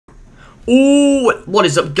Ooh, what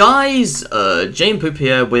is up, guys? Jane Poop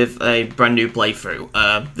here with a brand new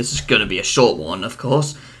playthrough. This is gonna be a short one, of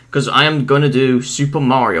course, because I am gonna do Super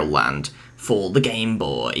Mario Land for the Game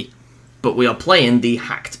Boy. But we are playing the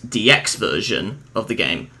hacked DX version of the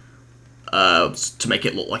game, to make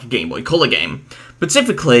it look like a Game Boy Color game. But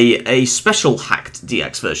typically, a special hacked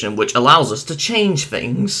DX version, which allows us to change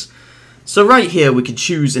things. So right here, we can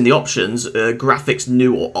choose in the options, graphics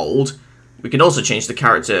new or old. We can also change the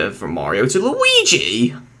character from Mario to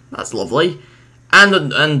Luigi. That's lovely. And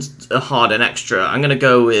a hard and extra. I'm going to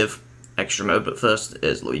go with extra mode, but first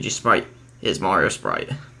is Luigi sprite. Here's Mario sprite.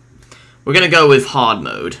 We're going to go with hard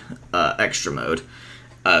mode, extra mode,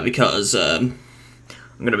 because I'm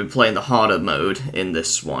going to be playing the harder mode in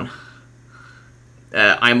this one.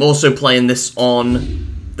 I'm also playing this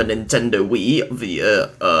on the Nintendo Wii via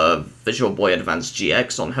VisualBoyAdvance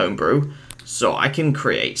GX on Homebrew. So I can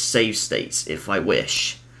create save states if I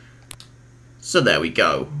wish. So there we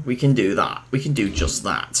go. We can do that. We can do just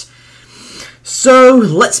that. So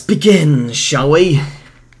let's begin, shall we?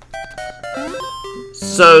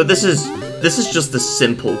 So this is just a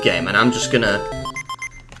simple game, and I'm just gonna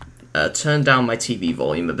turn down my TV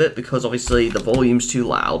volume a bit because obviously the volume's too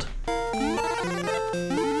loud.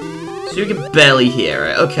 So you can barely hear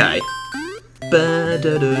it. Okay. Let's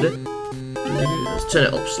turn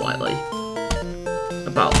it up slightly.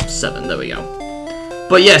 About 7, there we go.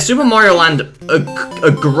 But yeah, Super Mario Land,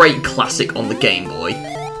 a great classic on the Game Boy,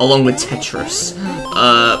 along with Tetris,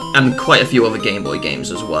 and quite a few other Game Boy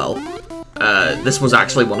games as well. This was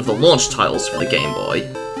actually one of the launch titles for the Game Boy,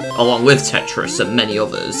 along with Tetris and many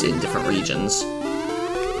others in different regions.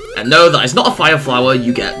 And no, that is not a Fire Flower,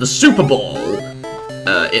 you get the Super Ball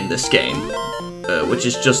in this game, which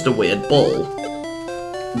is just a weird ball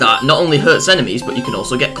that not only hurts enemies, but you can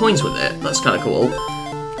also get coins with it. That's kind of cool.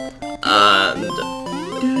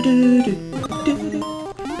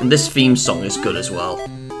 And this theme song is good as well.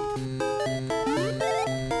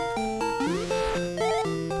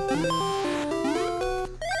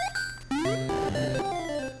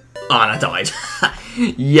 Oh, and I died.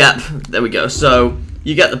 Yep, there we go. So,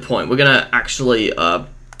 you get the point. We're gonna actually,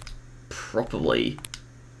 properly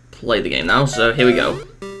play the game now. So, here we go.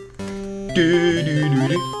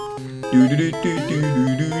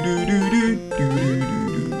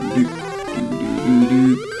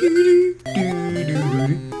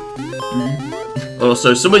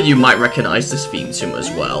 Also, some of you might recognize this theme tune as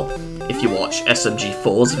well. If you watch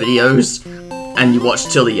SMG4's videos, and you watch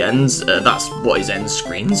till the ends, that's what his end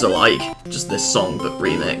screens are like. Just this song, but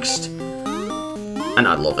remixed. And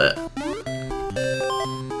I love it.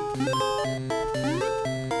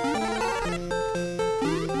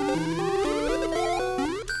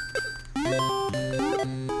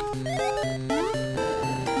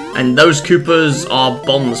 And those Koopas are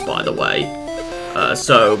bombs, by the way.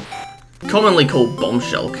 So, commonly called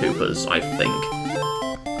bombshell Koopas, I think.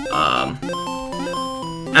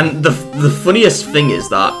 And the funniest thing is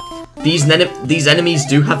that these enemies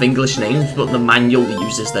do have English names, but the manual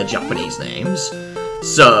uses their Japanese names.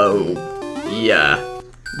 So, yeah.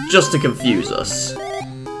 Just to confuse us.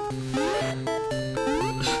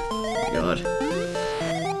 God.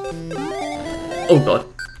 Oh god.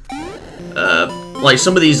 Like,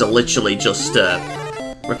 some of these are literally just,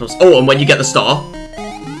 rip-offs. Oh, and when you get the star,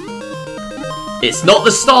 it's not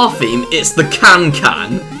the star theme, it's the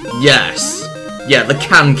can-can. Yes. Yeah, the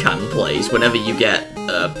can-can plays whenever you get,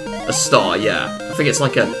 a star, yeah. I think it's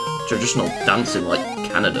like a traditional dance in, like,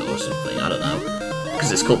 Canada or something, I don't know.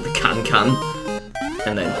 Because it's called the can-can,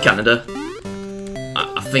 and then Canada.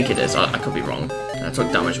 I think it is, I could be wrong. I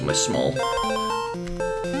took damage with my small.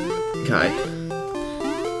 Okay. I'm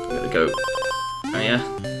gonna go... Oh yeah.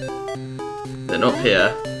 Then up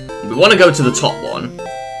here, we want to go to the top one,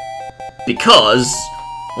 because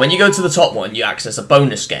when you go to the top one, you access a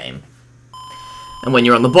bonus game. And when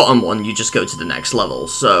you're on the bottom one, you just go to the next level.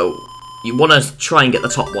 So, you want to try and get the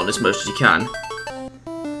top one as most as you can.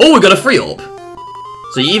 Oh, we got a 3-up!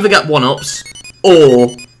 So you either get 1-ups,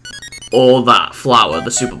 or that flower,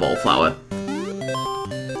 the Super Bowl flower.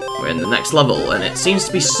 We're in the next level, and it seems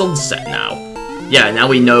to be sunset now. Yeah, now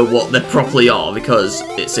we know what they properly are, because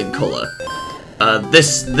it's in colour.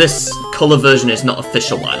 This colour version is not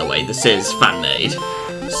official, by the way. This is fan-made.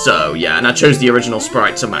 So, yeah, and I chose the original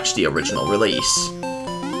sprite to match the original release.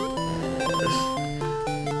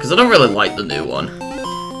 Because I don't really like the new one.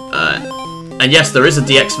 And yes, there is a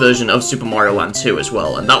DX version of Super Mario Land 2 as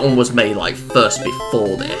well, and that one was made, like, first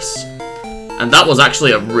before this. And that was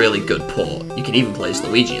actually a really good port. You can even play as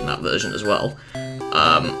Luigi in that version as well.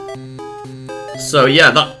 So, yeah,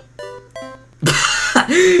 that...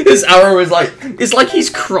 His arrow is like, it's like he's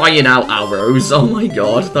crying out arrows. Oh my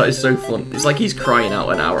god, that is so fun. It's like he's crying out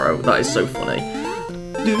an arrow. That is so funny.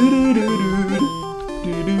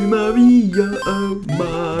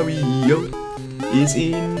 Mario is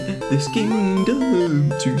in this kingdom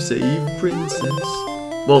to save Princess.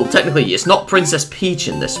 Well, technically, it's not Princess Peach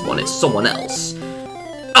in this one, it's someone else.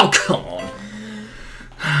 Oh, come on.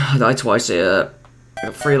 I died twice here. I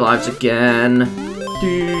got 3 lives again.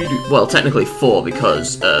 Well, technically 4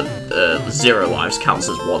 because 0 lives counts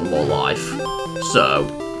as 1 more life. So,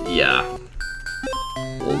 yeah.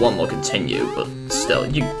 Well, 1 more continue, but still,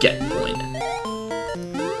 you get the point.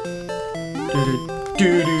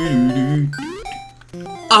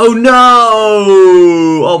 Oh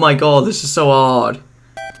no! Oh my god, this is so hard.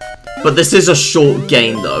 But this is a short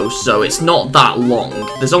game though, so it's not that long.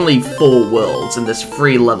 There's only 4 worlds, and there's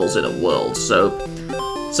 3 levels in a world, so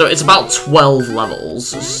it's about 12 levels,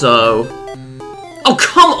 so... Oh,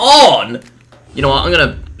 come on! You know what, I'm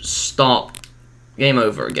gonna start game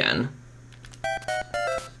over again.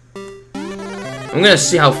 I'm gonna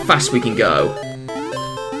see how fast we can go.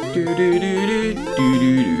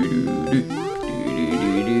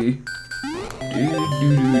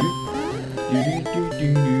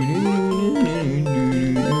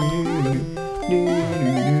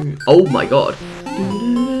 Oh my god.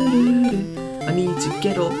 I need to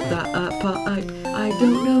get up that part. I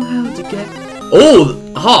don't know how to get... Oh,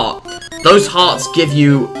 heart! Those hearts give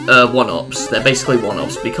you 1-ups. They're basically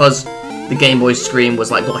 1-ups because the Game Boy screen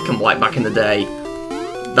was like black and white back in the day.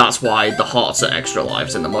 That's why the hearts are extra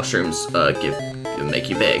lives and the mushrooms make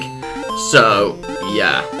you big. So,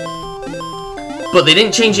 yeah. But they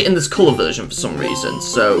didn't change it in this color version for some reason,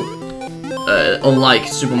 so unlike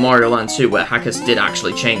Super Mario Land 2 where hackers did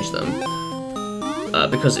actually change them,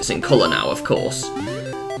 because it's in color now, of course.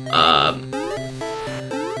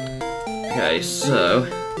 Okay, so...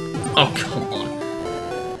 Oh, come on.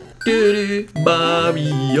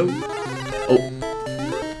 Mario. Oh.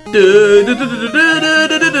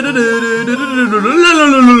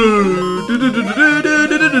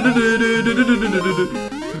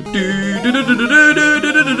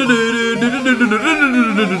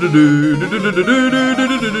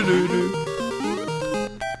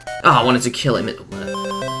 Oh, I wanted to kill him.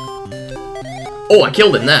 Oh, I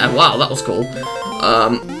killed him there. Wow, that was cool.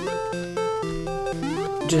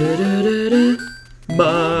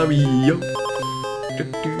 Mario.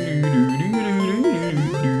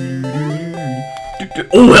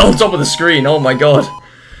 Oh, we're on top of the screen. Oh my god.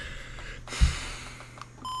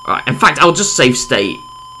 Alright, in fact, I'll just save state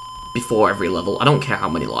before every level. I don't care how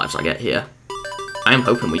many lives I get here. I am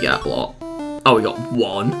hoping we get a lot. Oh, we got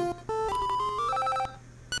 1.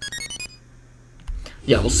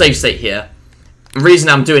 Yeah, we'll save state here. The reason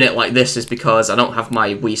I'm doing it like this is because I don't have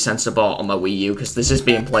my Wii sensor bar on my Wii U, because this is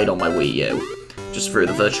being played on my Wii U, just through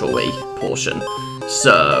the Virtual Wii portion.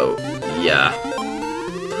 So, yeah.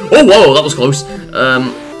 Oh, whoa, that was close.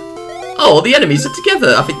 Oh, the enemies are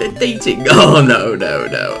together. I think they're dating. Oh, no, no,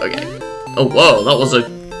 no. Okay. Oh, whoa, that was a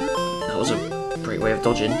great way of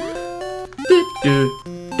dodging.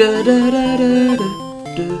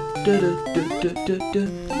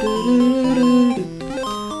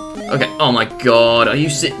 Okay, oh my god, are you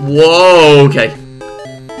whoa, okay.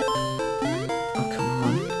 Oh, come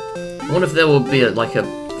on. I wonder if there will be like a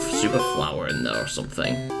super flower in there or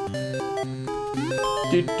something.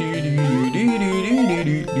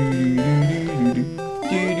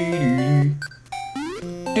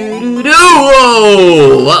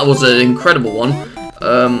 Whoa! That was an incredible one.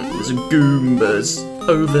 There's a Goombas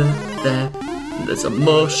over there. There's a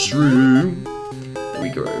mushroom. We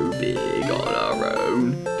grow big on our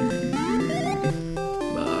own.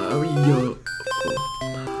 Mario.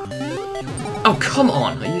 Oh, come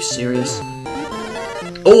on. Are you serious?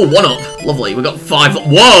 Oh, 1-up. Lovely. We got 5.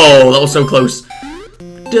 Whoa, that was so close.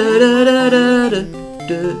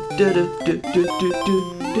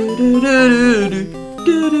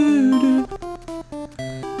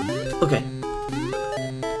 Okay.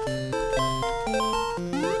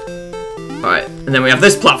 Alright, and then we have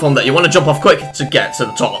this platform that you want to jump off quick to get to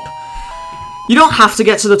the top. You don't have to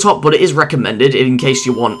get to the top, but it is recommended in case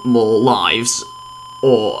you want more lives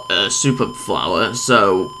or a super flower,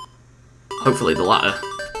 so hopefully the latter.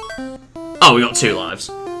 Oh, we got 2 lives.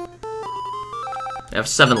 We have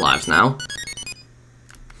 7 lives now.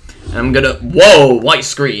 And I'm gonna... Whoa! White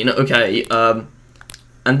screen. Okay,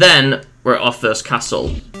 and then we're at our first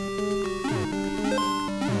castle.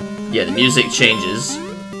 Yeah, the music changes,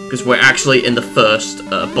 because we're actually in the first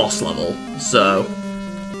boss level, so...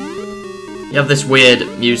 You have this weird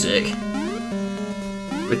music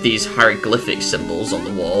with these hieroglyphic symbols on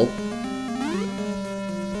the wall.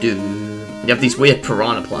 You have these weird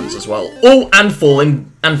piranha plants as well. Oh, and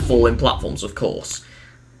falling platforms, of course.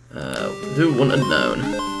 Who wouldn't have known?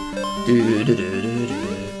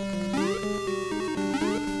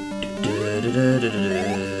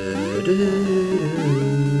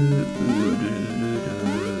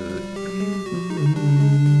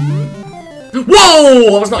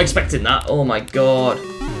 Whoa! I was not expecting that. Oh my god.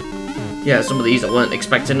 Yeah, some of these I weren't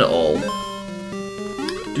expecting at all.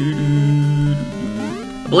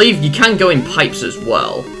 I believe you can go in pipes as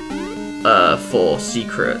well, for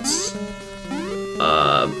secrets.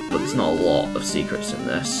 But there's not a lot of secrets in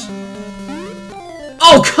this.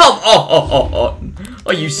 Oh, come on!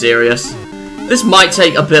 Are you serious? This might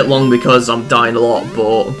take a bit long because I'm dying a lot,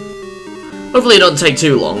 but hopefully it don't take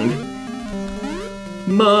too long.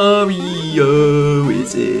 Mario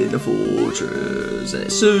is in a fortress and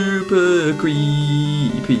it's super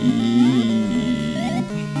creepy.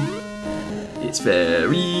 It's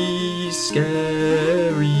very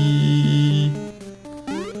scary.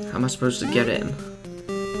 How am I supposed to get in?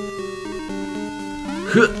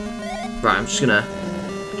 Right, I'm just gonna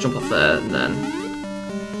jump off there and then...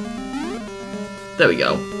 There we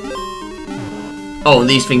go. Oh, and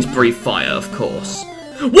these things breathe fire, of course.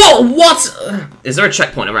 Whoa, what? Is there a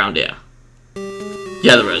checkpoint around here?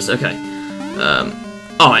 Yeah, there is, okay.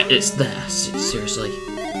 Oh, it's there, seriously.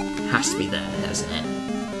 Has to be there, hasn't it?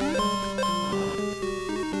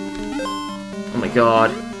 Oh my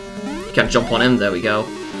god. You can't jump on him, there we go.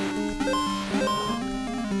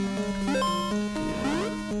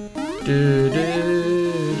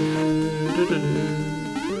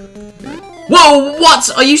 Whoa, what?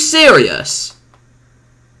 Are you serious?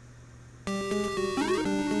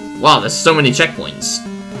 Wow, there's so many checkpoints.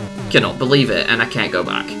 Cannot believe it, and I can't go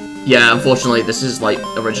back. Yeah, unfortunately, this is like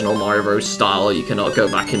original Mario Bros. Style. You cannot go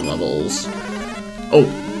back in levels. Oh,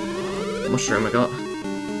 mushroom I got.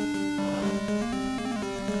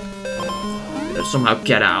 Gotta somehow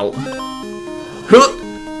get out.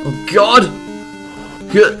 Oh god.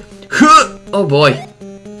 Oh boy.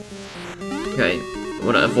 Okay, I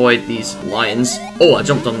want to avoid these lions. Oh, I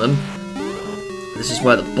jumped on them. This is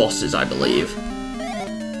where the boss is, I believe.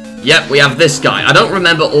 Yep, we have this guy. I don't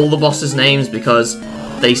remember all the bosses' names because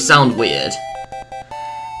they sound weird.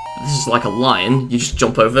 This is like a lion. You just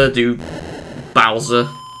jump over, do Bowser,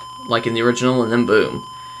 like in the original, and then boom.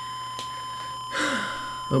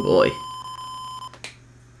 Oh boy.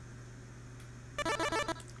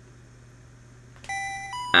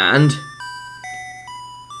 And...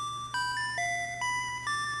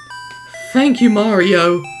 Thank you,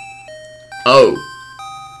 Mario! Oh.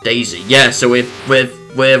 Daisy. Yeah, so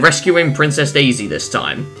we're rescuing Princess Daisy this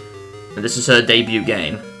time. And this is her debut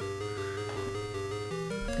game.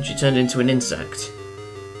 And she turned into an insect.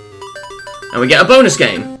 And we get a bonus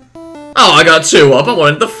game! Oh, I got 2 up! I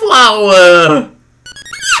wanted the flower!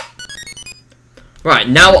 Right,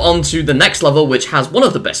 now on to the next level, which has one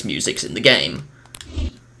of the best musics in the game.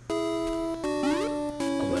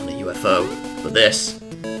 Oh, well, a UFO. For this.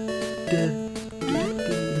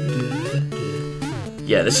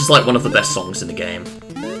 Yeah, this is like one of the best songs in the game.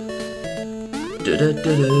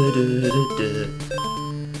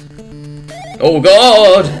 Oh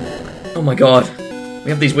god! Oh my god. We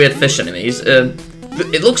have these weird fish enemies.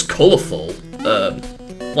 It looks colourful.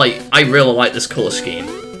 Like, I really like this colour scheme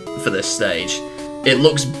for this stage. It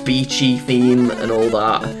looks beachy theme and all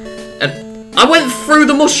that. And I went through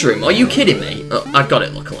the mushroom. Are you kidding me? I got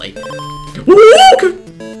it, luckily. Woo!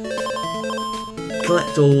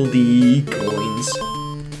 Collect all the coins.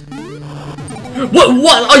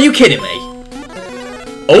 What? Are you kidding me?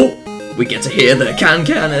 Oh, we get to hear the can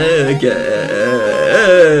again.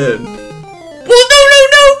 Well,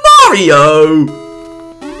 no, Mario!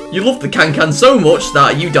 You loved the can so much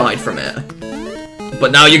that you died from it.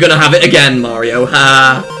 But now you're gonna have it again, Mario.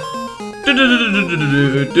 Ha!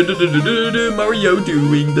 Mario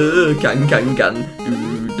doing the can.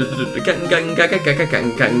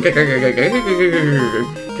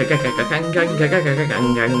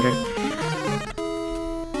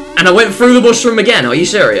 And I went through the mushroom again. Are you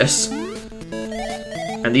serious?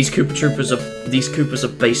 And these Koopas are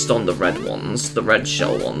based on the red ones, the red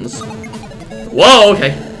shell ones. Whoa,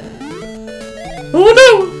 okay. Oh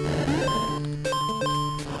no!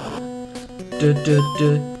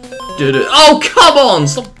 Oh, come on!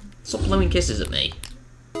 Stop blowing kisses at me.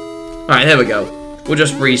 Alright, there we go. We'll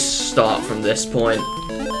just restart from this point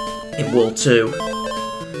in World 2.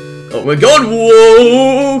 Oh my god,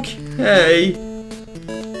 whoa! Okay.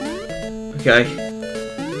 Okay.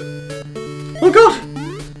 Oh god!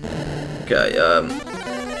 Okay,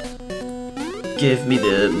 give me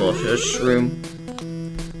the mushroom.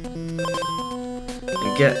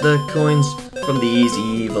 And get the coins from these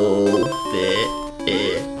evil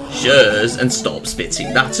fishers and stop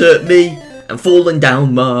spitting that at me and falling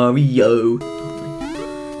down, Mario.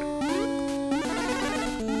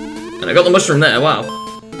 And I got the mushroom there, wow.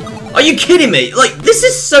 Are you kidding me? Like, this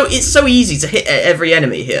is it's so easy to hit every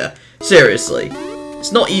enemy here. Seriously.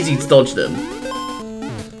 It's not easy to dodge them.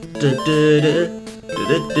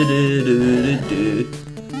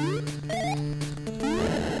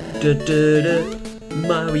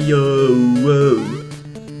 Mario.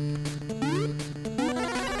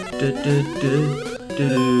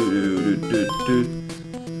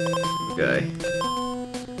 Okay.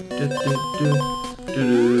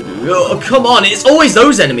 Oh, come on, it's always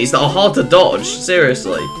those enemies that are hard to dodge,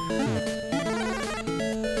 seriously.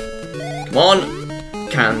 Come on.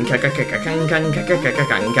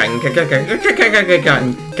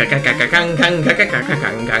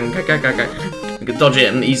 You can dodge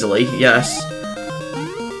him easily, yes.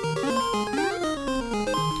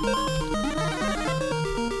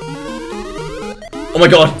 Oh my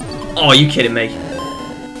god! Oh, are you kidding me?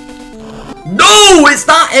 No! It's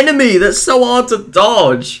that enemy that's so hard to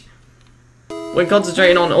dodge! When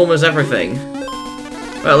concentrating on almost everything.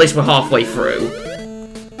 Well, at least we're halfway through.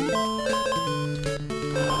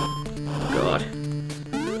 God.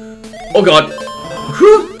 Oh god!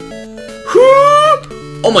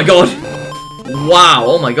 Oh my god! Wow,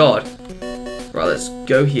 oh my god. Right, let's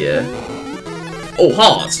go here. Oh,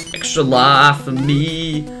 heart! Extra life for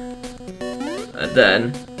me! And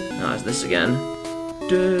then, it's this again.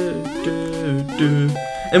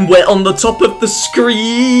 And we're on the top of the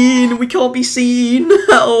screen! We can't be seen at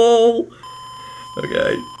all!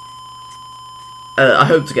 Okay. I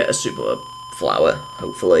hope to get a super flower,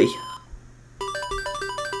 hopefully.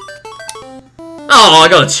 Oh, I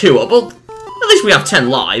got a 2-up. Well, at least we have 10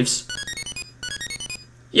 lives.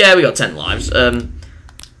 Yeah, we got 10 lives.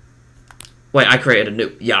 Wait, I created a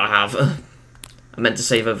new... Yeah, I have. I meant to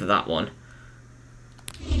save over that one.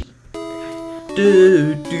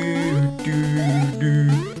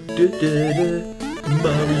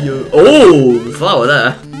 Mario. Oh, flower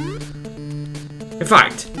there. In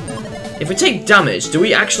fact, if we take damage, do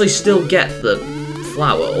we actually still get the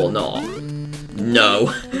flower or not?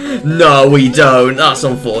 No. No, we don't. That's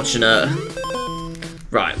unfortunate.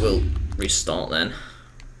 Right, we'll restart then.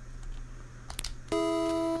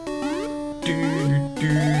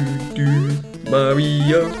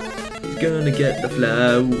 Mario is gonna get the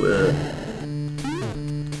flower.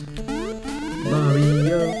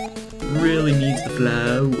 Mario really needs the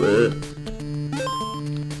flower.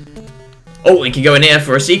 Oh, we can go in here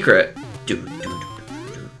for a secret.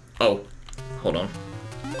 Oh, hold on.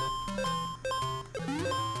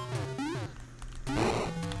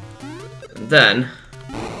 And then,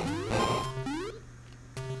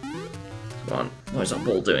 come on, what is that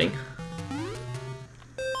ball doing?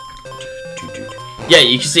 Yeah,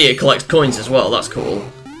 you can see it collects coins as well. That's cool.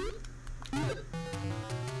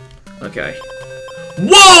 Okay.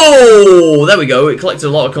 Whoa! There we go. It collected a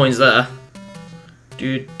lot of coins there.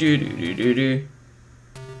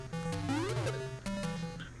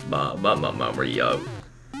 Mario.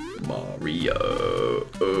 Mario.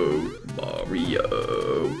 Oh, Mario.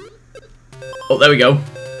 Oh, there we go.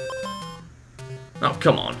 Oh,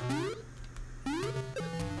 come on.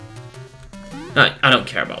 I don't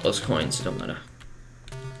care about those coins. It don't matter.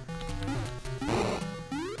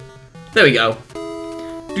 There we go.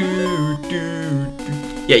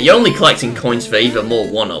 Yeah, you're only collecting coins for either more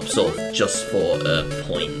 1-ups or just for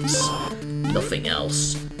points. Nothing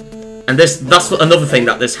else. And that's another thing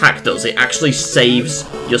that this hack does. It actually saves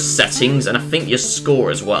your settings and I think your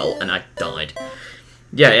score as well. And I died.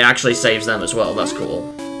 Yeah, it actually saves them as well. That's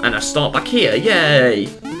cool. And I start back here. Yay!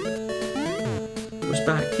 It was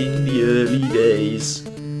back in the early days.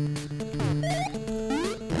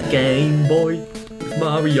 Game Boy with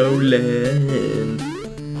Mario Land.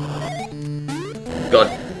 God.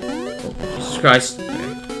 Oh, Jesus Christ.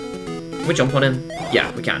 Okay. Can we jump on him?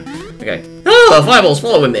 Yeah, we can. Okay. Oh, fireball's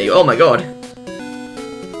following me! Oh my god.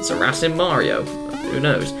 It's harassing Mario. Who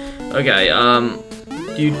knows? Okay,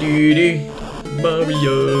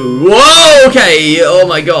 Mario. Whoa, okay! Oh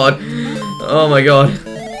my god. Oh my god.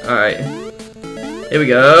 Alright. Here we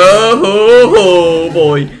go. Oh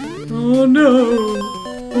boy. Oh no.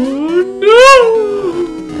 Oh no.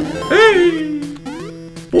 Hey.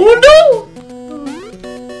 Oh no.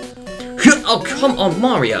 Oh, come on,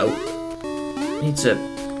 Mario. I need to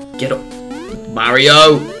get up.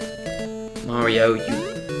 Mario! Mario,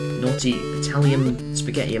 you naughty Italian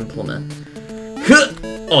spaghetti implement.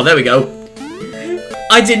 Oh, there we go.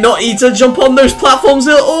 I did not need to jump on those platforms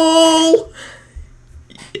at all!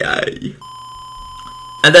 Yay.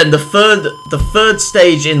 And then the third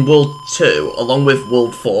stage in World 2, along with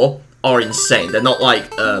World 4, are insane. They're not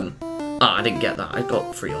like, I didn't get that. I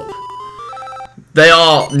got 3 up. They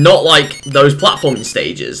are not like those platforming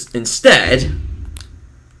stages. Instead,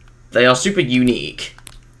 they are super unique.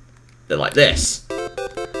 They're like this.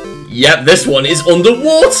 Yep, this one is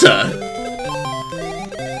underwater.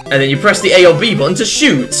 And then you press the A or B button to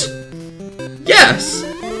shoot. Yes!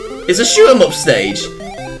 It's a shoot 'em up stage.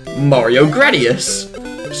 Mario Gradius.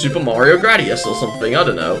 Super Mario Gradius or something, I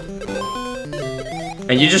don't know.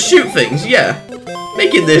 And you just shoot things, yeah.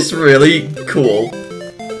 Making this really cool.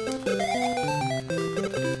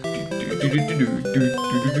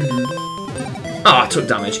 Ah, I took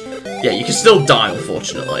damage. Yeah, you can still die,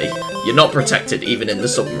 unfortunately. You're not protected even in the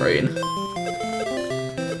submarine.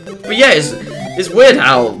 But yeah, it's weird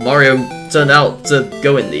how Mario turned out to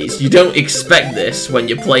go in these. You don't expect this when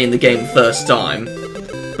you're playing the game first time.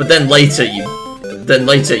 But then later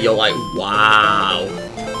you're like, wow,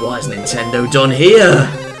 what has Nintendo done here?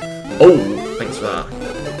 Oh, thanks for that.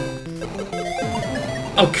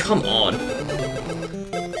 Oh, come on.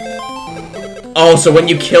 Oh, so when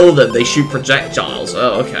you kill them, they shoot projectiles.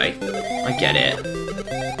 Oh, okay. I get it.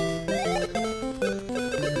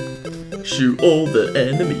 Shoot all the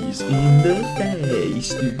enemies in the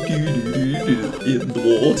face. In the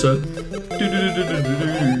water.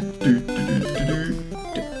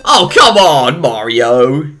 Oh, come on,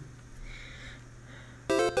 Mario!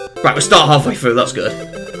 Right, we'll start halfway through, that's good.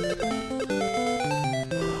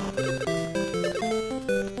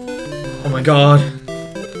 Oh my god.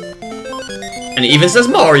 And it even says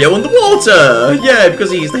Mario in the water! Yeah,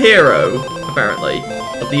 because he's the hero, apparently,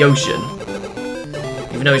 of the ocean.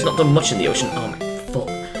 Even though he's not done much in the ocean. Oh my fuck.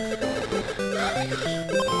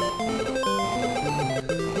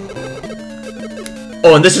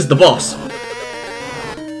 Oh, and this is the boss.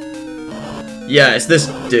 Yeah, it's this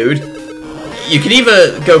dude. You can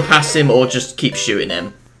either go past him or just keep shooting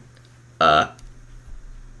him. Though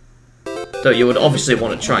you would obviously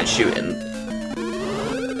want to try and shoot him.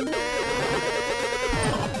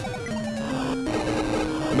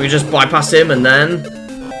 We just bypass him and then...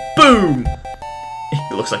 boom!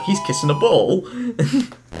 It looks like he's kissing a ball.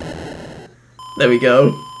 There we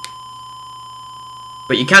go.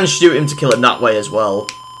 But you can shoot him to kill him that way as well.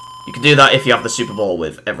 You can do that if you have the Super Ball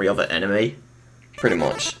with every other enemy. Pretty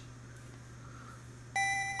much.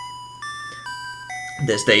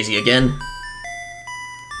 There's Daisy again.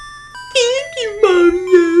 Thank you,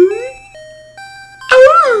 Mario.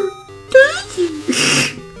 Oh, Daisy.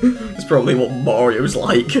 It's probably what Mario's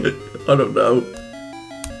like. I don't know.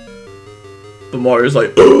 But Mario's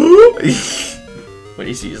like, oh! When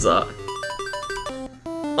he sees that.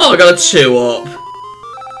 Oh, I got a 2 up.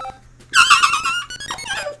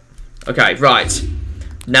 Okay, right.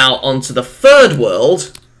 Now, on to the third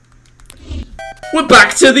world. We're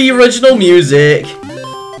back to the original music.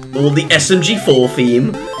 Or the SMG4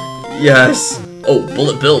 theme. Yes. Oh,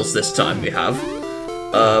 bullet bills this time we have.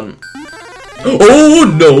 Oh,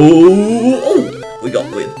 no! Oh, we got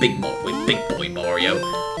with big boy Mario.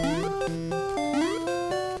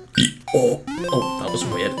 Oh, that was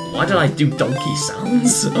weird. Why did I do donkey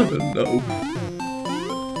sounds? I don't know.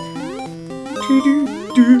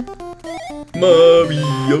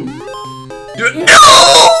 Mario. No!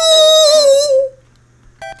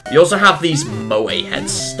 You also have these Moe head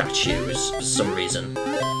statues for some reason.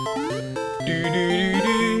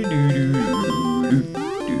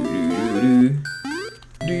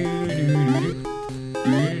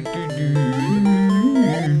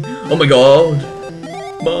 Oh my god.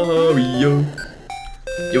 Mario.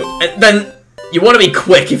 And then you want to be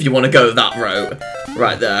quick if you want to go that route.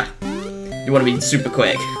 Right there. You want to be super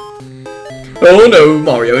quick. Oh no,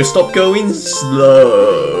 Mario, stop going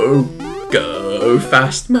slow. Go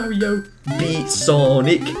fast, Mario. Beat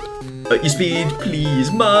Sonic. At your speed,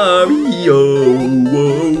 please, Mario.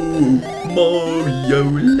 Whoa. Mario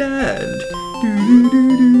Land.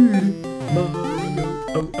 Mario.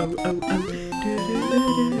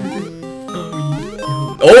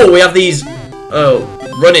 Oh, we have these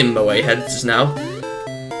running Moe heads now.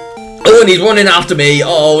 Oh, and he's running after me.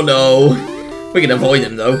 Oh no. We can avoid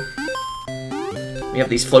him though. We have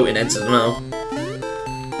these floating heads as well.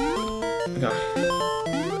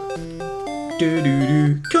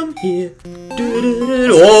 Come here.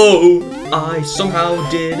 Oh, I somehow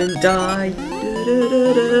didn't die.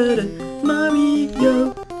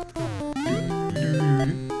 Mario.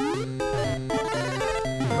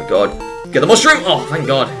 Oh my god. Get the mushroom! Oh, thank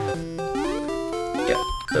god. Get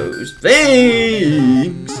those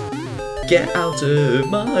things. Get out of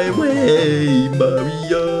my way,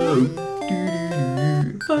 Mario.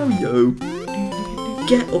 Mario.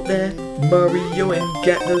 Get up there, Mario, and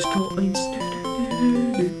get those coins.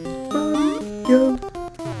 Mario.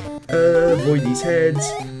 Avoid these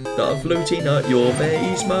heads that are floating at your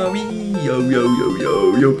face, Mario.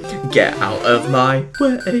 Yo. Get out of my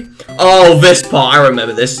way. Oh, this part, I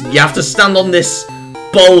remember this. You have to stand on this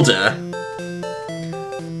boulder.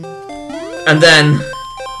 And then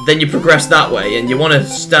you progress that way, and you want to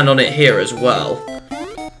stand on it here as well.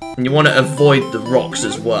 And you want to avoid the rocks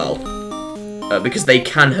as well. Because they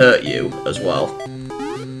can hurt you as well.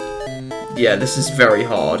 Yeah, this is very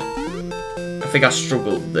hard. I think I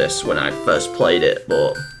struggled with this when I first played it,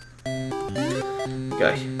 but...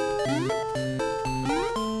 Okay.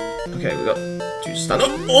 Okay, we got to stand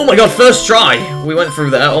up. Oh my god, first try! We went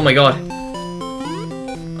through there, oh my god.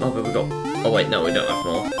 Oh, but we got... Oh wait, no, we don't have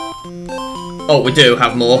more. Oh, we do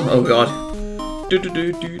have more, oh god.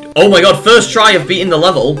 Oh my god, first try of beating the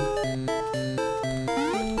level.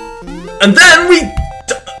 And then we...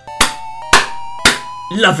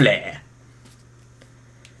 Lovely.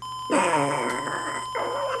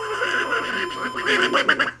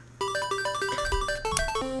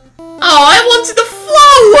 Oh, I wanted the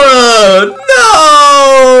flower!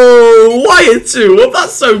 No! Why a 2-up?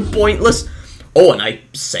 That's so pointless. Oh, and I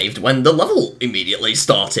saved when the level immediately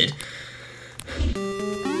started.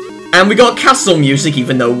 And we got castle music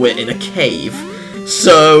even though we're in a cave.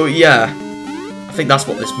 So, yeah. I think that's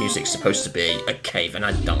what this music's supposed to be. A cave, and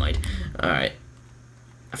I died. Alright.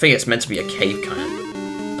 I think it's meant to be a cave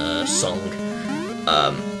kind of song.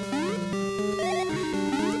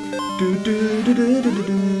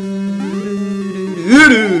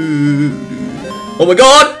 Oh my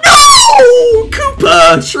god! No!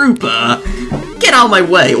 Koopa! Trooper! Get out of my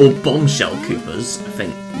way! Or bombshell Koopas, I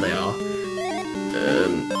think they are.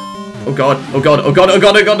 Oh god, oh god, oh god, oh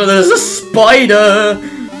god, oh god, there's a spider!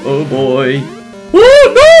 Oh boy. Oh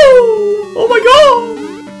no! Oh my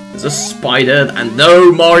god! There's a spider, and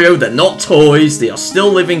no, Mario, they're not toys, they are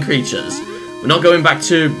still living creatures. We're not going back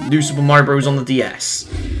to New Super Mario Bros. On the DS.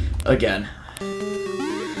 Again.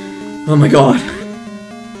 Oh my god.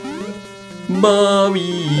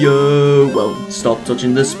 Mario, well, stop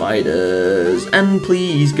touching the spiders, and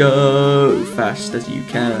please go fast as you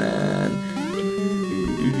can.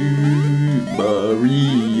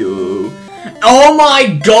 Mario. Oh my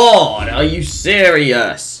god! Are you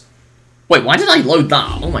serious? Wait, why did I load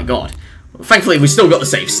that? Oh my god. Thankfully, we still got the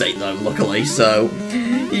save state though, luckily, so...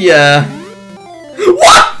 Yeah.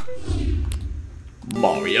 What?!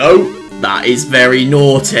 Mario, that is very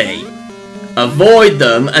naughty. Avoid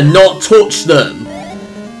them and not touch them.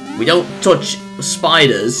 We don't touch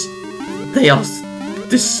spiders. They are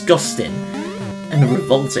disgusting and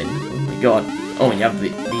revolting. Oh my god. Oh, and you have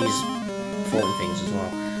these falling things as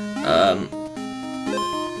well.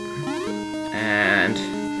 And...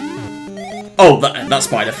 Oh, that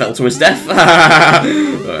spider fell to his death.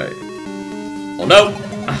 Alright. Oh no!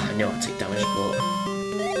 I knew I'd take damage, but...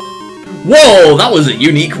 Whoa! That was a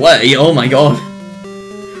unique way! Oh my god.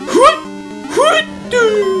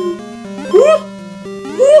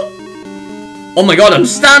 Oh my god, I'm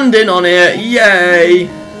standing on it! Yay!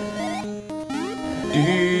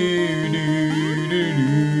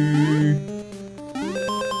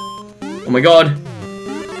 Oh my god.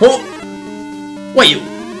 Oh! Wait!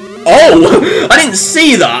 Oh! I didn't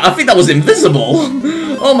see that! I think that was invisible!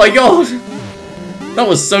 Oh my god! That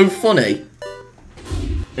was so funny.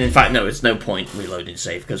 In fact, no, it's no point reloading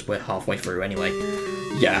save because we're halfway through anyway.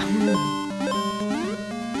 Yeah.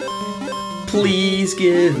 Please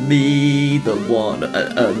give me the one,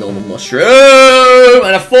 a normal mushroom!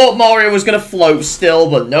 And I thought Mario was going to float still,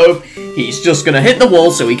 but nope. He's just going to hit the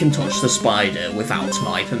wall so he can touch the spider without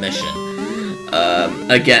my permission.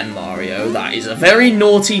 Again, Mario, that is a very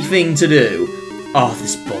naughty thing to do. Oh,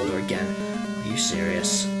 this boulder again. Are you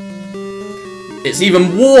serious? It's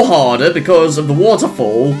even more harder because of the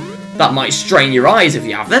waterfall. That might strain your eyes if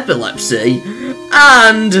you have epilepsy.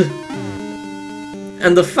 And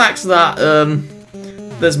the fact that,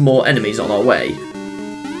 there's more enemies on our way.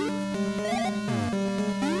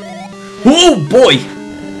 Oh, boy!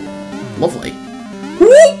 Lovely.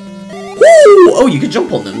 Woo! Woo! Oh, you can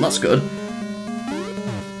jump on them, that's good.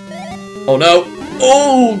 Oh, no.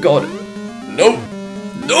 Oh, God. No.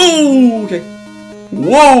 No! Okay.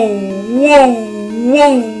 Whoa! Whoa!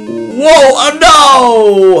 Whoa! Whoa! Oh,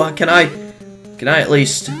 no! Can I at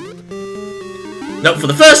least... No, for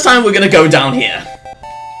the first time, we're gonna go down here.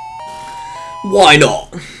 Why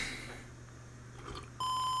not?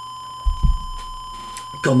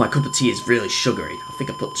 God, my cup of tea is really sugary. I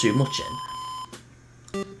think I put too much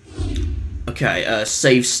in. Okay,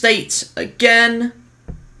 save state again.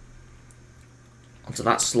 Onto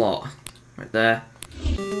that slot. Right there.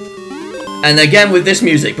 And again with this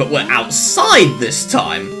music, but we're outside this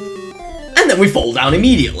time. And then we fall down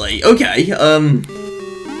immediately. Okay,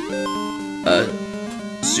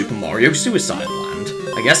 Super Mario Suicide Land,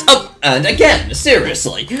 I guess. Oh, and again,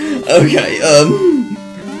 seriously. Okay,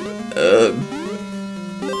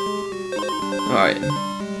 alright.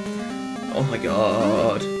 Oh my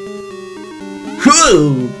god.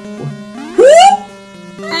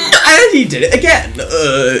 And he did it again.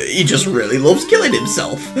 He just really loves killing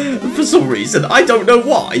himself for some reason. I don't know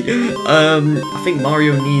why. I think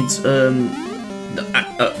Mario needs,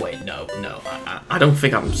 wait, no. I don't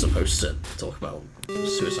think I'm supposed to talk about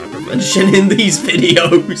suicide prevention in these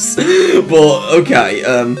videos. But, okay,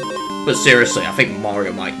 but seriously, I think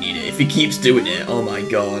Mario might need it if he keeps doing it. Oh my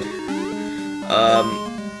god.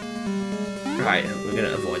 Right, we're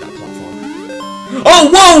gonna avoid that platform. Oh,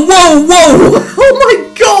 whoa! Oh my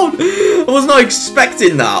god! I was not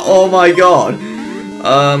expecting that. Oh my god.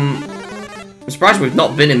 I'm surprised we've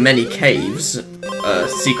not been in many caves.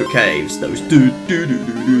 Secret caves. Those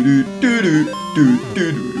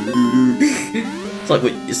It's like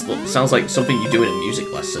it sounds like something you do in a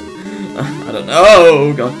music lesson. I don't know.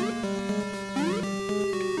 Oh god.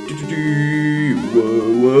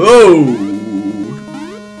 Whoa!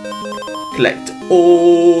 Collect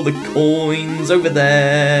all the coins over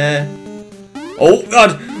there. Oh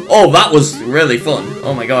god! Oh, that was really fun.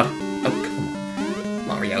 Oh my god. Oh, come on.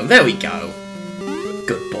 Mario, there we go.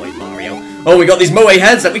 Good boy, Mario. Oh, we got these Moe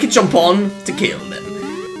heads that we can jump on to kill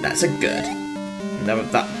them. That's a good. Now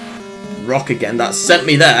that rock again, that sent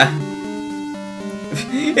me there.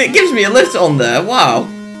 It gives me a lift on there, wow.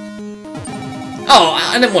 Oh,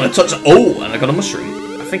 I didn't want to touch it. Oh, and I got a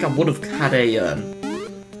mushroom. I think I would have had a,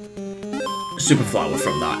 super flower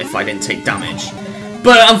from that if I didn't take damage.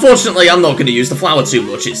 But unfortunately, I'm not going to use the flower too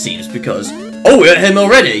much, it seems, because... Oh, we hit him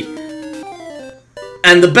already!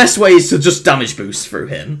 And the best way is to just damage boost through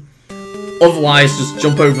him. Otherwise, just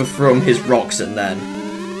jump over from his rocks and then...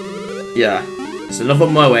 Yeah. It's another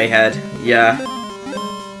Moe head. Yeah.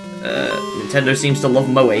 Nintendo seems to love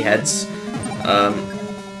Moe heads.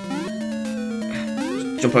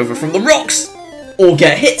 Jump over from the rocks! Or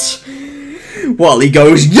get hit! While he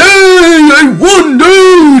goes, yay, I won,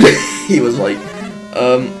 dude! He was like,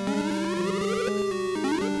 okay.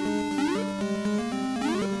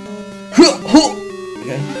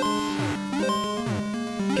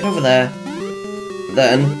 Get over there.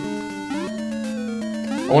 Then,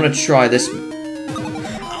 I want to try this.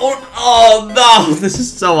 Oh no, this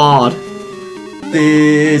is so hard.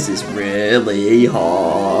 This is really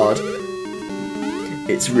hard.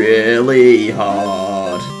 It's really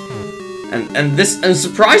hard. And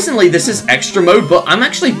surprisingly, this is extra mode, but I'm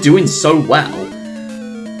actually doing so well.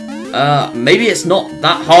 Maybe it's not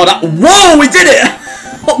that hard. Whoa, we did it!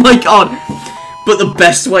 Oh my god. But the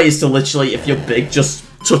best way is to literally, if you're big, just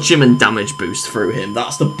touch him and damage boost through him.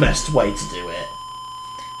 That's the best way to do it.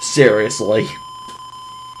 Seriously.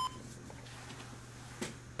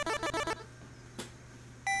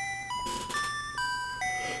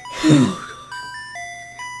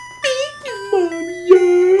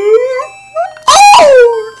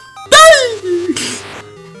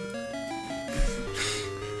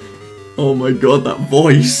 Oh my god, that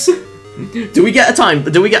voice. Do we get a time?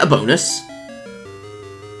 Do we get a bonus?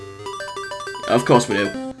 Of course we do.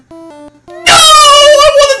 No! I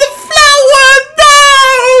wanted the flower!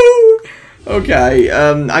 No! Okay,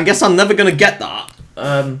 I guess I'm never gonna get that.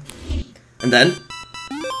 And then?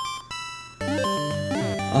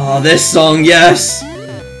 Oh, this song, yes!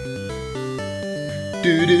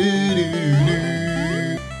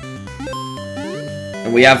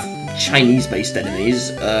 And we have Chinese-based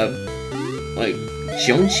enemies, like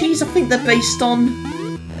Jiangxis, I think they're based on.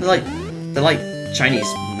 They're like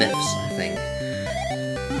Chinese myths, I think.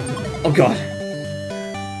 Oh god.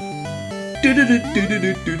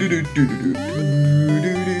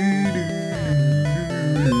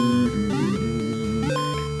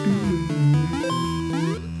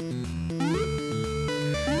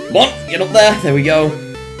 Come on, get up there. There we go.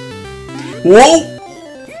 Whoa!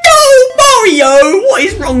 No, Mario! What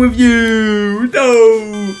is wrong with you? No!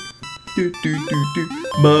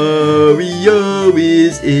 Mario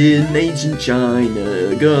is in ancient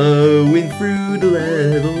China, going through the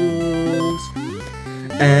levels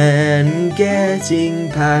and getting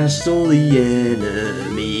past all the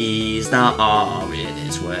enemies that are in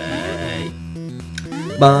his way.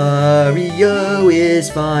 Mario is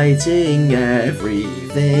fighting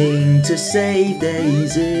everything to save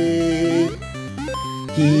Daisy.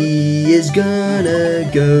 He is gonna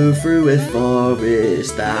go through a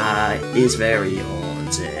forest that is very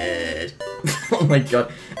haunted. Oh my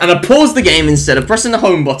god. And I paused the game instead of pressing the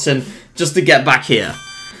home button just to get back here.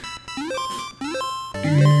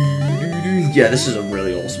 Yeah, this is a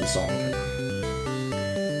really awesome song.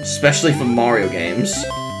 Especially for Mario games.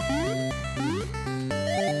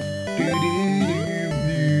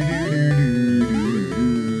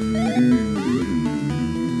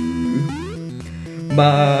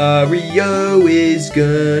 Mario is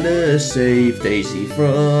gonna save Daisy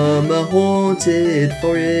from a haunted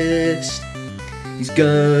forest. He's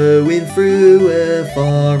going through a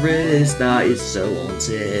forest that is so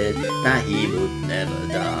haunted that he would never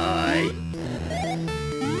die.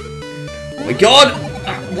 Oh my god!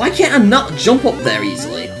 Why can't I not jump up there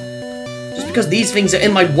easily? Just because these things are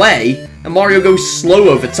in my way, and Mario goes slow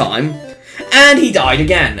over time, and he died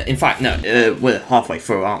again. In fact, no, we're halfway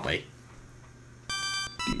through, aren't we?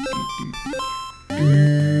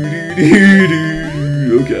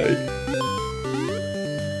 Okay.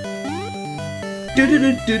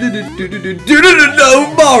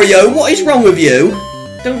 No, Mario, what is wrong with you?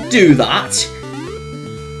 Don't do that.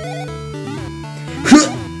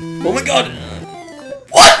 Oh my god.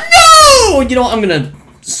 What? No! You know what? I'm gonna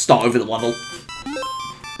start over the level.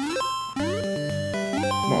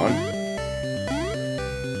 Come on.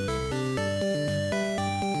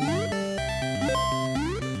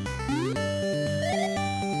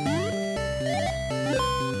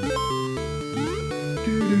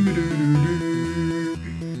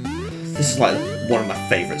 This is like one of my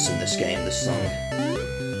favourites in this game, this song.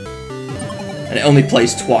 And it only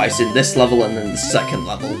plays twice, in this level and then the second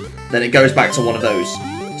level. Then it goes back to one of those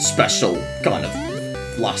special kind of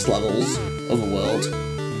last levels of the world.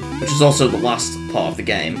 Which is also the last part of the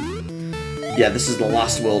game. Yeah, this is the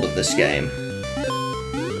last world of this game.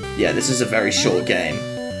 Yeah, this is a very short game.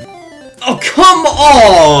 Oh, come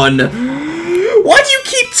on! Why do you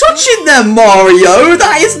keep touching them, Mario?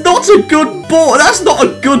 That is not a good boy. That's not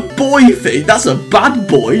a good boy thing. That's a bad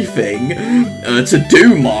boy thing to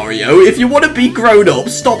do, Mario. If you want to be grown up,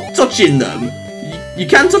 stop touching them. You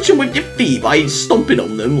can touch them with your feet by stomping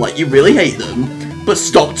on them like you really hate them, but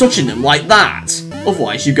stop touching them like that.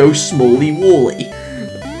 Otherwise, you go smally wally.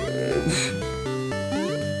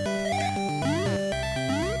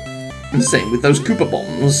 And same with those Koopa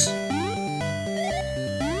bombs.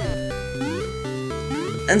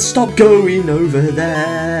 And stop going over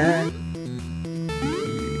there.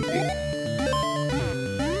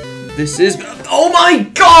 This is... Oh my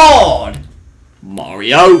god!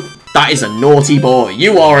 Mario, that is a naughty boy.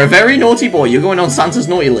 You are a very naughty boy. You're going on Santa's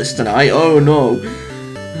naughty list tonight. Oh no.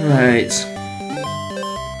 Right.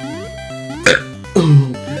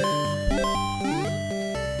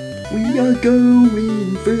 We are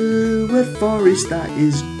going through a forest that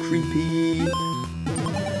is creepy.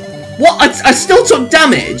 What? I still took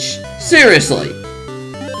damage? Seriously?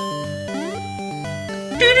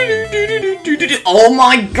 Oh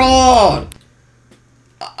my god!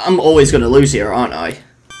 I'm always gonna lose here, aren't I?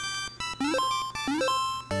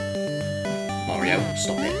 Mario,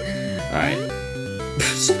 stop it. Alright.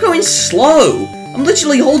 Stop going slow! I'm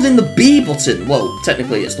literally holding the B button. Well,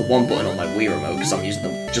 technically it's the 1 button on my Wii remote because I'm using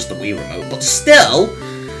just the Wii remote, but still!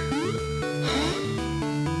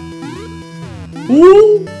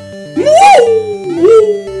 Ooh. No!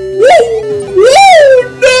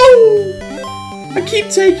 I keep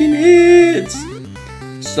taking hits!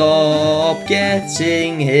 Stop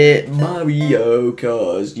getting hit, Mario,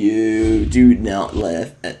 cause you do not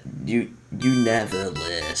you never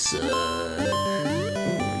listen. Oh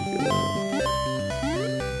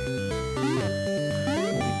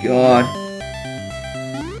my god.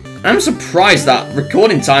 I'm surprised that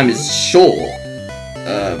recording time is short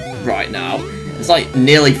right now. It's like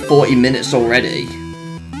nearly 40 minutes already.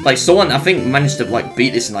 Like someone, I think, managed to like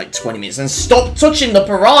beat this in like 20 minutes and stop touching the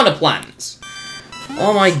piranha plants.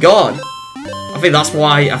 Oh my god. I think that's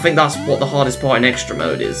what the hardest part in extra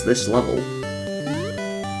mode is, this level.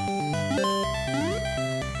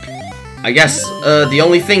 I guess the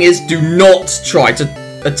only thing is, do not try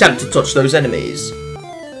to attempt to touch those enemies.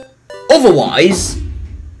 Otherwise,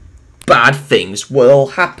 bad things will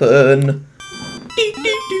happen.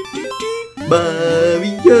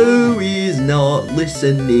 Mario is not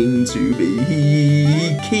listening to me.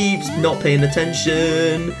 He keeps not paying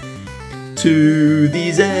attention to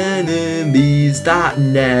these enemies that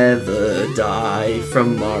never die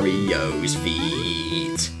from Mario's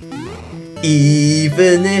feet.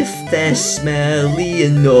 Even if they're smelly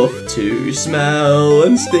enough to smell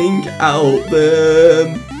and stink out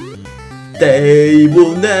them, they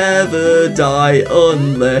will never die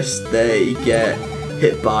unless they get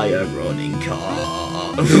hit by a running car.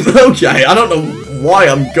 Okay, I don't know why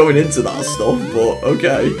I'm going into that stuff, but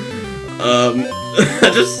okay.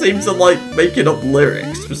 I just seem to like making up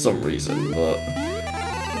lyrics for some reason, but...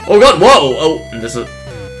 Oh god, whoa! Oh, and there's a...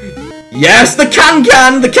 Yes, the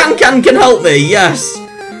can-can! The can-can can help me, yes!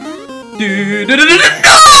 No!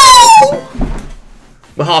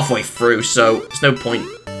 We're halfway through, so there's no point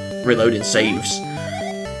reloading saves.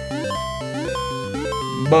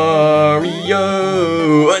 Mario!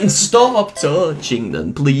 And stop touching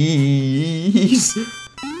them, please!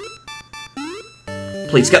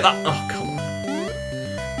 Please get that. Oh, come on.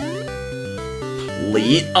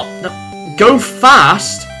 Please. Oh, no. Go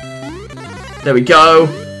fast. There we go.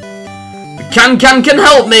 The can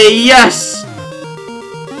help me. Yes.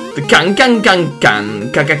 The can.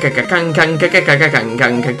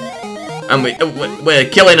 And we're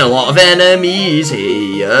killing a lot of enemies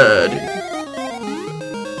here.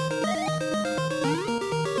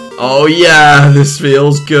 Oh yeah, this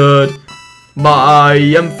feels good. I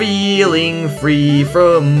am feeling free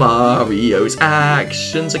from Mario's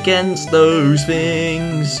actions against those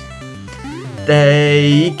things.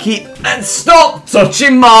 They keep... And stop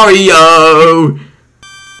touching Mario!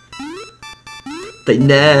 They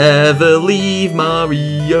never leave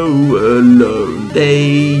Mario alone.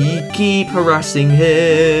 They keep harassing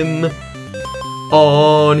him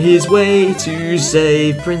on his way to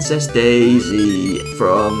save Princess Daisy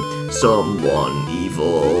from someone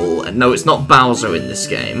evil. And no, it's not Bowser in this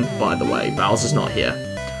game, by the way. Bowser's not here.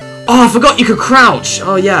 Oh, I forgot you could crouch.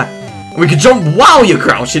 Oh, yeah. And we could jump while you're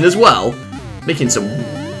crouching as well. Making some...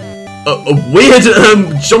 a weird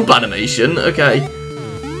jump animation. Okay.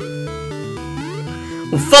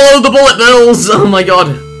 We'll follow the bullet bills. Oh, my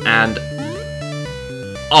God. And...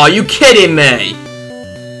 Are you kidding me?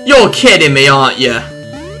 You're kidding me, aren't you?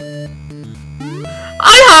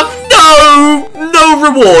 I have no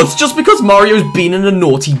rewards just because Mario's been a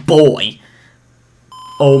naughty boy.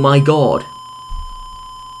 Oh my god.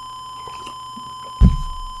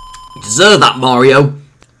 You deserve that, Mario.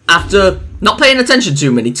 After not paying attention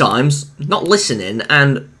too many times, not listening,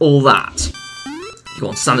 and all that. You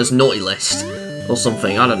on Santa's naughty list. Or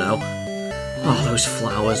something, I don't know. Oh, those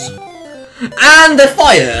flowers. And they're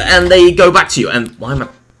fire, and they go back to you, and why am I...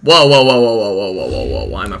 Whoa,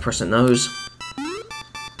 why am I pressing those?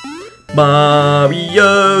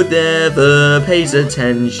 Mario never pays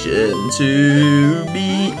attention to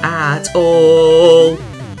me at all.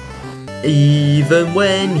 Even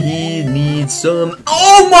when he needs some...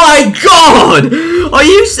 Oh my god! Are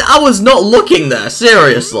you... I was not looking there,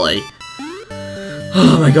 seriously.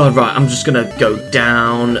 Oh my god, right, I'm just gonna go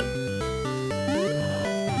down.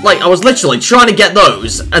 Like, I was literally trying to get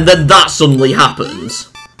those, and then that suddenly happens.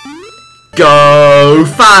 Go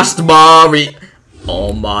fast, Mario!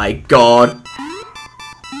 Oh my god.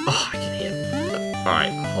 Oh, I can hear.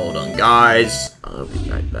 Alright, hold on, guys. I'll be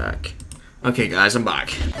right back. Okay, guys, I'm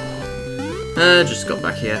back. Just got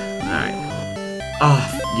back here. Alright. Oh,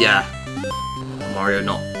 yeah. Mario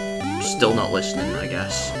still not listening, I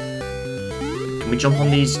guess. Can we jump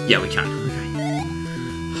on these? Yeah, we can. Okay.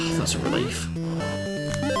 Oh, that's a relief.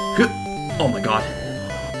 Oh my god.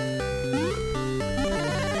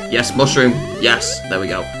 Yes, mushroom. Yes, there we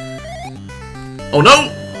go. Oh no!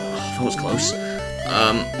 Oh, that was close.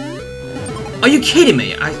 Are you kidding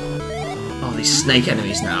me? Oh, these snake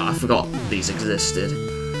enemies now. I forgot these existed.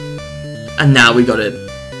 And now we gotta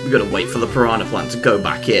wait for the piranha plant to go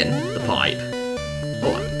back in the pipe.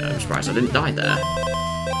 Oh, I'm surprised I didn't die there.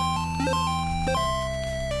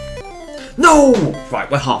 No! Right,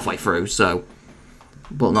 we're halfway through, so...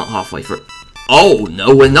 Well, not halfway through. Oh,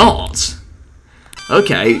 no, we're not!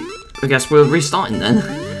 Okay, I guess we're restarting then.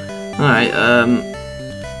 Alright,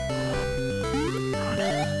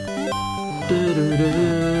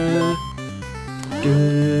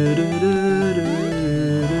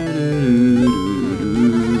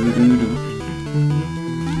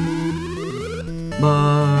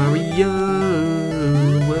 Mario.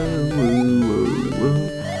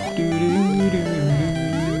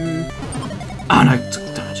 Oh, and I took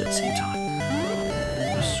damage at the same time.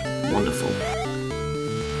 That's wonderful.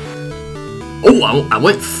 Oh, I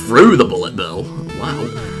went through the bullet bill. Wow.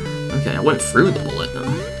 Okay, I went through the bullet now.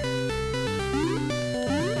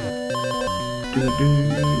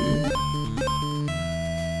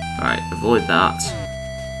 Alright, avoid that.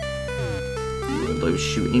 All those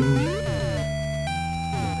shooting.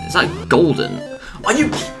 Is that golden? Are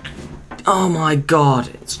you... Oh my god.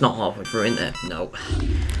 It's not halfway through, in there. No.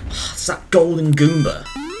 It's that golden Goomba.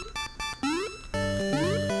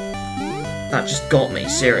 That just got me,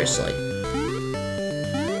 seriously.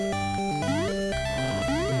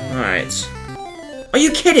 Alright. Are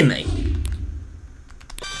you kidding me?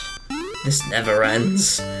 This never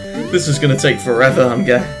ends. This is gonna take forever, I'm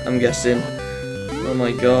guessing. Oh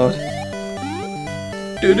my god.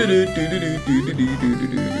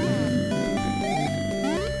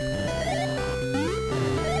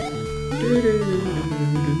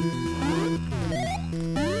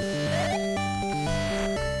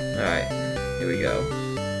 Alright, here we go.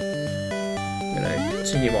 I'm gonna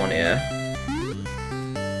continue on here.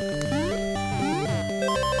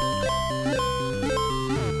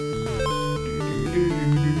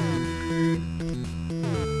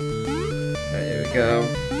 Alright, here we go.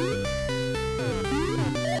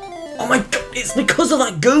 Oh my god, it's because of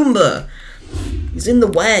that Goomba! He's in the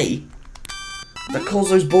way. That caused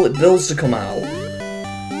those bullet bills to come out.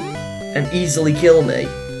 And easily kill me.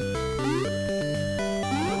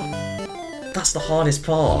 That's the hardest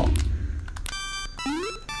part.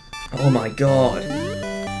 Oh my god.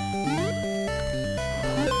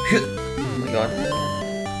 Oh my god.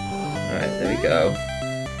 Alright, there we go.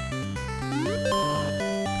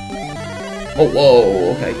 Oh,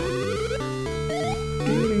 whoa, okay.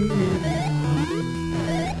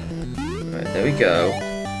 Alright, there we go.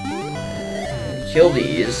 Kill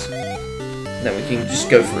these. Then we can just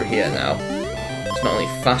go through here now. It's not only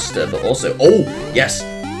faster, but also... Oh! Yes!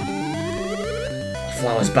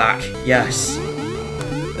 Flower's back. Yes!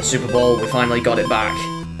 The Super Bowl, we finally got it back.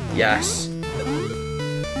 Yes.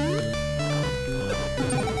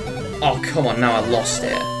 Oh, come on, now I lost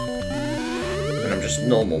it. And I'm just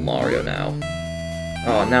normal Mario now.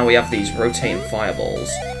 Oh, now we have these rotating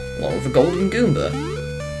fireballs, along with a golden Goomba.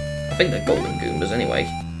 I think they're golden Goombas anyway.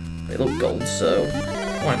 They look gold, so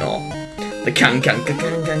why not? The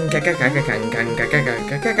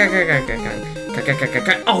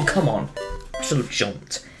oh, come on. I should have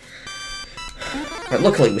jumped. But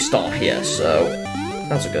luckily we start here, so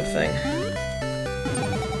that's a good thing.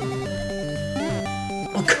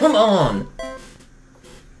 Oh, come on!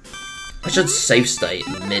 I should save state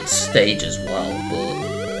mid-stage as well,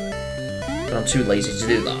 but I'm too lazy to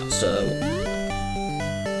do that, so...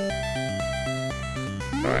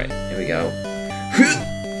 Alright, here we go.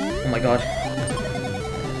 Oh my god.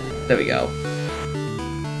 There we go.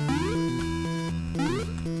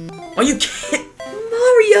 Are you kidding?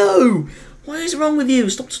 Mario! What is wrong with you?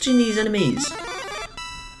 Stop touching these enemies.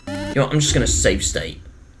 You know what, I'm just gonna save state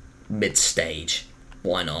mid-stage.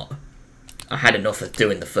 Why not? I had enough of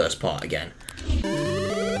doing the first part again.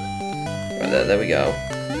 Right there we go.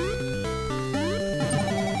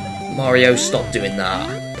 Mario, stop doing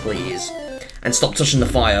that, please. And stop touching the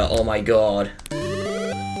fire, oh my god. Oh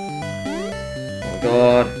my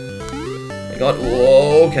god. Oh my god,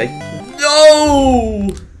 whoa, okay. No!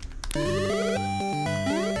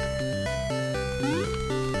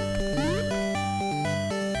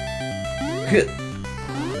 Okay.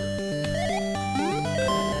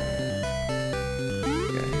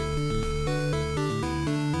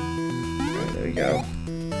 Right, there we go.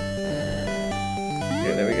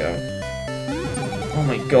 Okay, there we go. Oh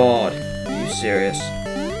my god. Are you serious?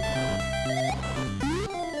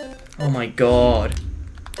 Oh my god.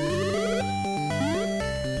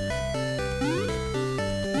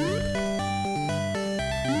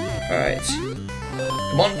 Alright.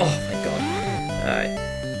 Come on. Oh my god. Alright.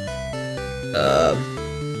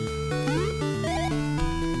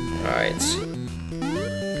 Alright.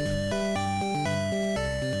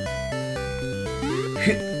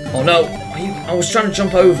 Oh no! I was trying to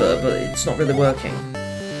jump over, but it's not really working.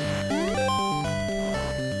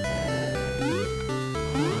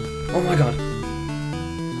 Oh my god.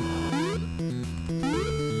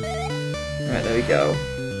 Alright, there we go.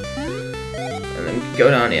 And then we can go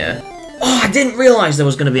down here. Oh, I didn't realise there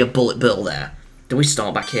was going to be a bullet bill there. Do we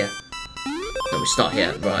start back here? No, we start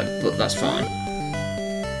here. Right, but that's fine.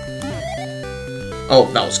 Oh,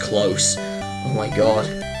 that was close. Oh my god.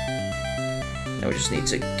 Now we just need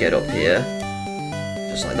to get up here.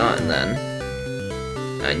 Just like that, and then...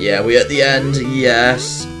 And yeah, we're at the end.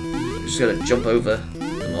 Yes. We're just going to jump over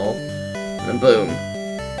them all. And then boom.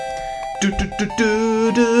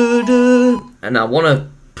 And I want to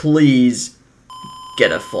please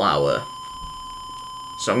get a flower.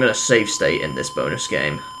 So I'm going to save state in this bonus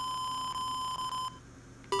game.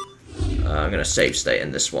 I'm going to save state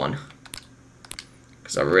in this one.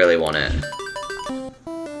 Because I really want it.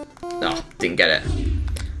 Oh, didn't get it.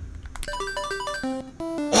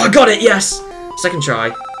 Oh, I got it, yes! Second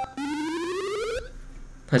try.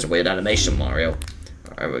 That's a weird animation, Mario.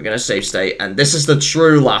 Alright, we're going to save state. And this is the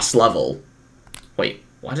true last level. Wait,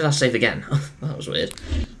 why did I save again? That was weird.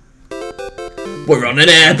 We're on an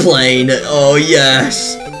airplane! Oh,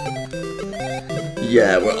 yes!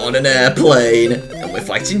 Yeah, we're on an airplane! And we're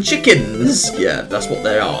fighting chickens! Yeah, that's what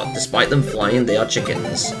they are. Despite them flying, they are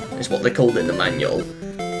chickens. It's what they're called in the manual.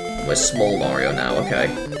 We're We're small Mario now, okay.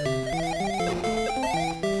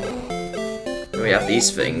 We have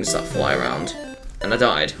these things that fly around. And I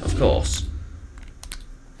died, of course.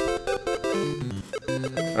 Alright.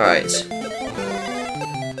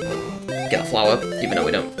 Get a flower, even though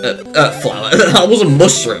we don't... flower. That was a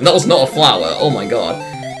mushroom, that was not a flower. Oh my god.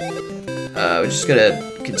 We're just gonna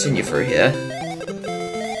continue through here.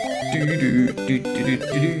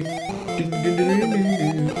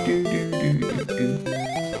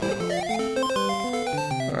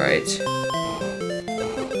 Alright.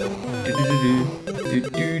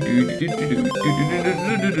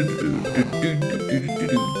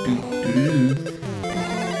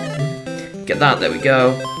 Get that, there we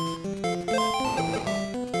go.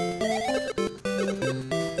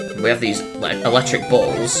 We have these electric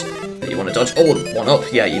balls that you want to dodge. Oh, one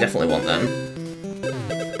up, yeah, you definitely want them.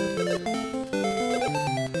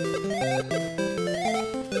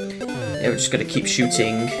 Yeah, we're just gonna keep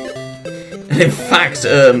shooting. And in fact,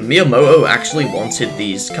 Miyamoto actually wanted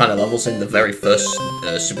these kind of levels in the very first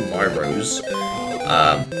Super Mario Bros.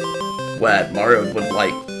 Where Mario would,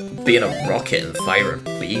 like, be in a rocket and fire a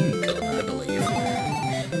beam gun, I believe.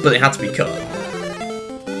 But it had to be cut.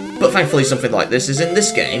 But thankfully something like this is in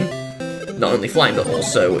this game. Not only flying, but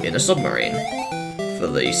also in a submarine. For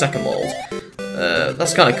the second world.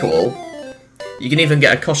 That's kind of cool. You can even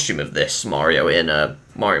get a costume of this Mario in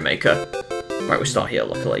Mario Maker. Right, we start here,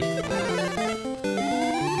 luckily.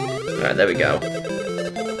 Alright, there we go.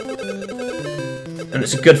 And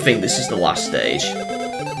it's a good thing this is the last stage.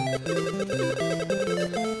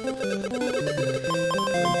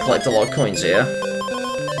 Collect a lot of coins here.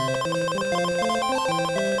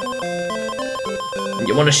 And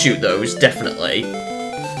you want to shoot those, definitely.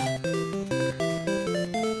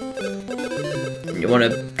 And you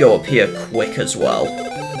want to go up here quick as well.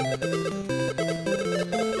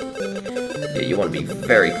 Yeah, you want to be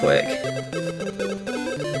very quick.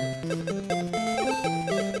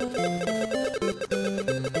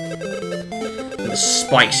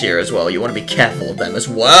 Spikes here as well. You want to be careful of them as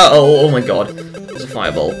well. Oh my god. There's a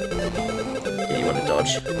fireball. Yeah, you want to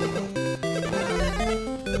dodge.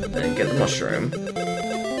 And get the mushroom.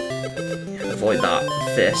 Avoid that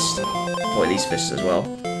fist. Avoid these fists as well.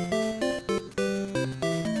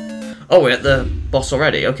 Oh, we're at the boss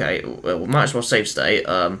already. Okay. Well, we might as well save state.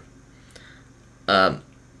 Alright.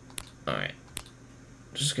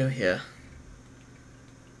 Just go here.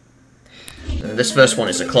 And this first one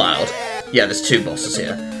is a cloud. Yeah, there's two bosses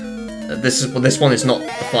here. This one is not the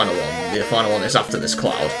final one. The final one is after this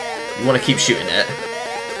cloud. You want to keep shooting it.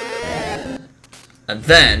 And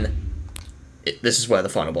then, this is where the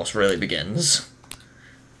final boss really begins.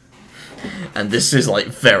 And this is, like,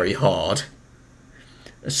 very hard.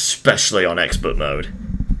 Especially on expert mode.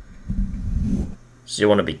 So you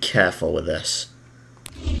want to be careful with this.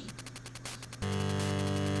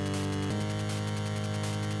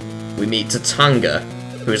 We meet Tatanga,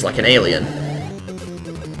 who is like an alien.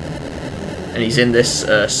 And he's in this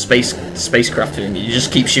spacecraft, and you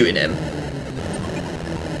just keep shooting him.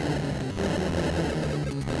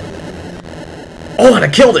 Oh, and I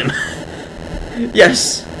killed him!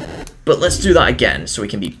 Yes! But let's do that again, so we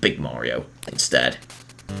can be Big Mario instead.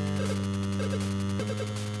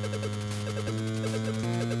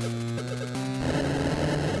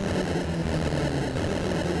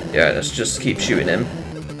 Yeah, let's just keep shooting him.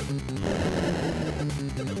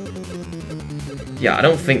 Yeah, I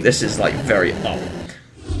don't think this is, like, very... Oh.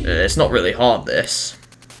 It's not really hard, this.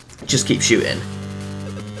 Just keep shooting.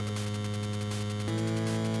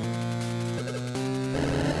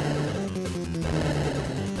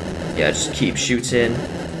 Yeah, just keep shooting.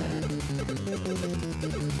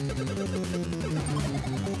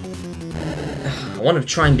 I want to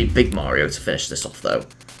try and be Big Mario to finish this off, though.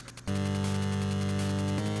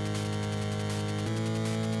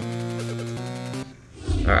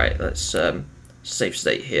 Alright, let's save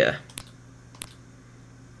state here.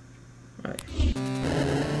 Right.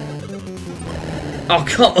 Oh,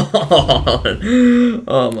 come on!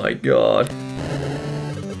 Oh my god.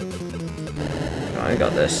 I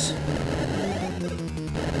got this.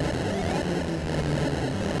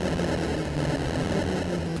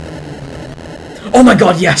 Oh my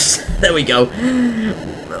god, yes! There we go.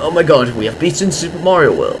 Oh my god, we have beaten Super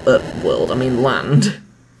Mario World. I mean, Land.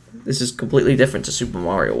 This is completely different to Super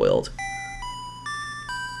Mario World.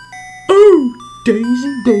 Oh,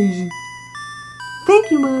 Daisy, Daisy.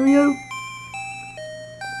 Thank you, Mario.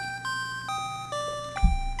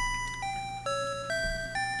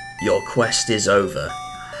 Your quest is over.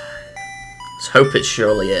 Let's hope it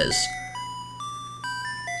surely is.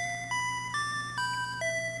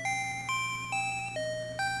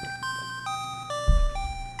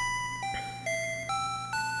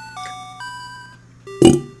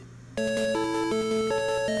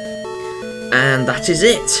 And that is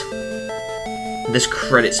it. This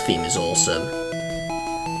credits theme is awesome.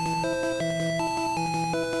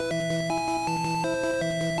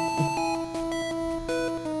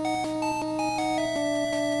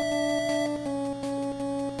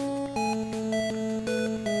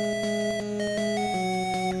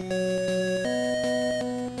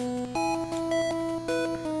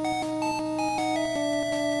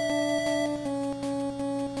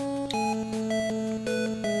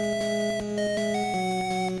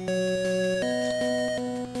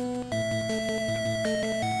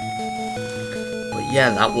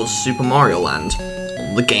 Yeah, that was Super Mario Land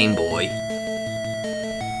on the Game Boy.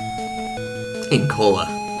 In colour.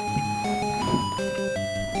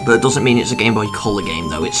 But it doesn't mean it's a Game Boy Color game,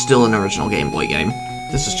 though. It's still an original Game Boy game.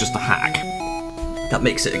 This is just a hack that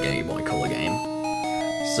makes it a Game Boy Color game.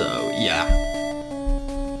 So, yeah.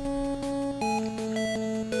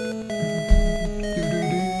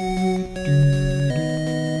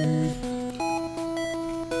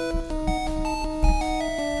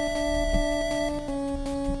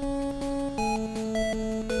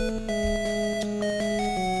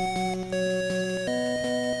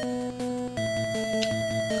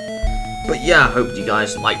 But yeah, I hope you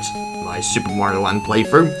guys liked my Super Mario Land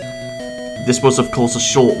playthrough. This was, of course, a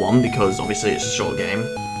short one, because obviously it's a short game.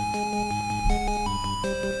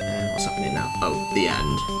 And what's happening now? Oh, the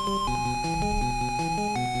end.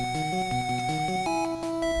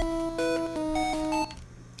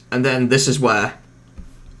 And then this is where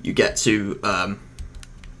you get to,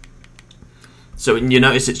 so you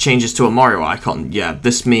notice it changes to a Mario icon. Yeah,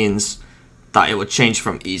 this means that it would change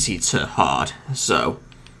from easy to hard, so...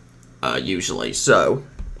 usually. So,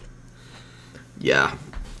 yeah.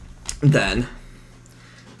 Then,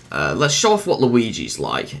 let's show off what Luigi's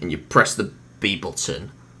like, and you press the B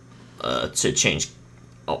button to change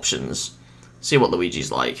options. See what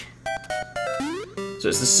Luigi's like. So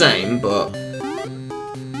it's the same, but...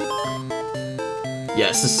 yeah,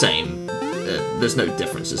 it's the same. There's no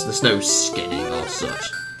differences. There's no skinning or such.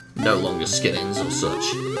 No longer skinnings or such.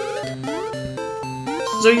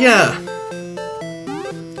 So yeah.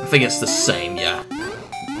 I think it's the same, yeah.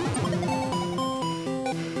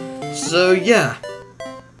 So, yeah.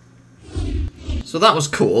 So that was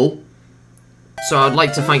cool. So I'd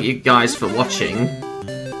like to thank you guys for watching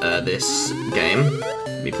this game.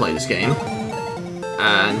 Me play this game.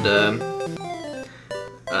 And,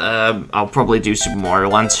 I'll probably do Super Mario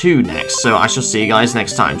Land 2 next. So I shall see you guys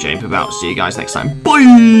next time, James. See you guys next time.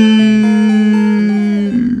 Bye!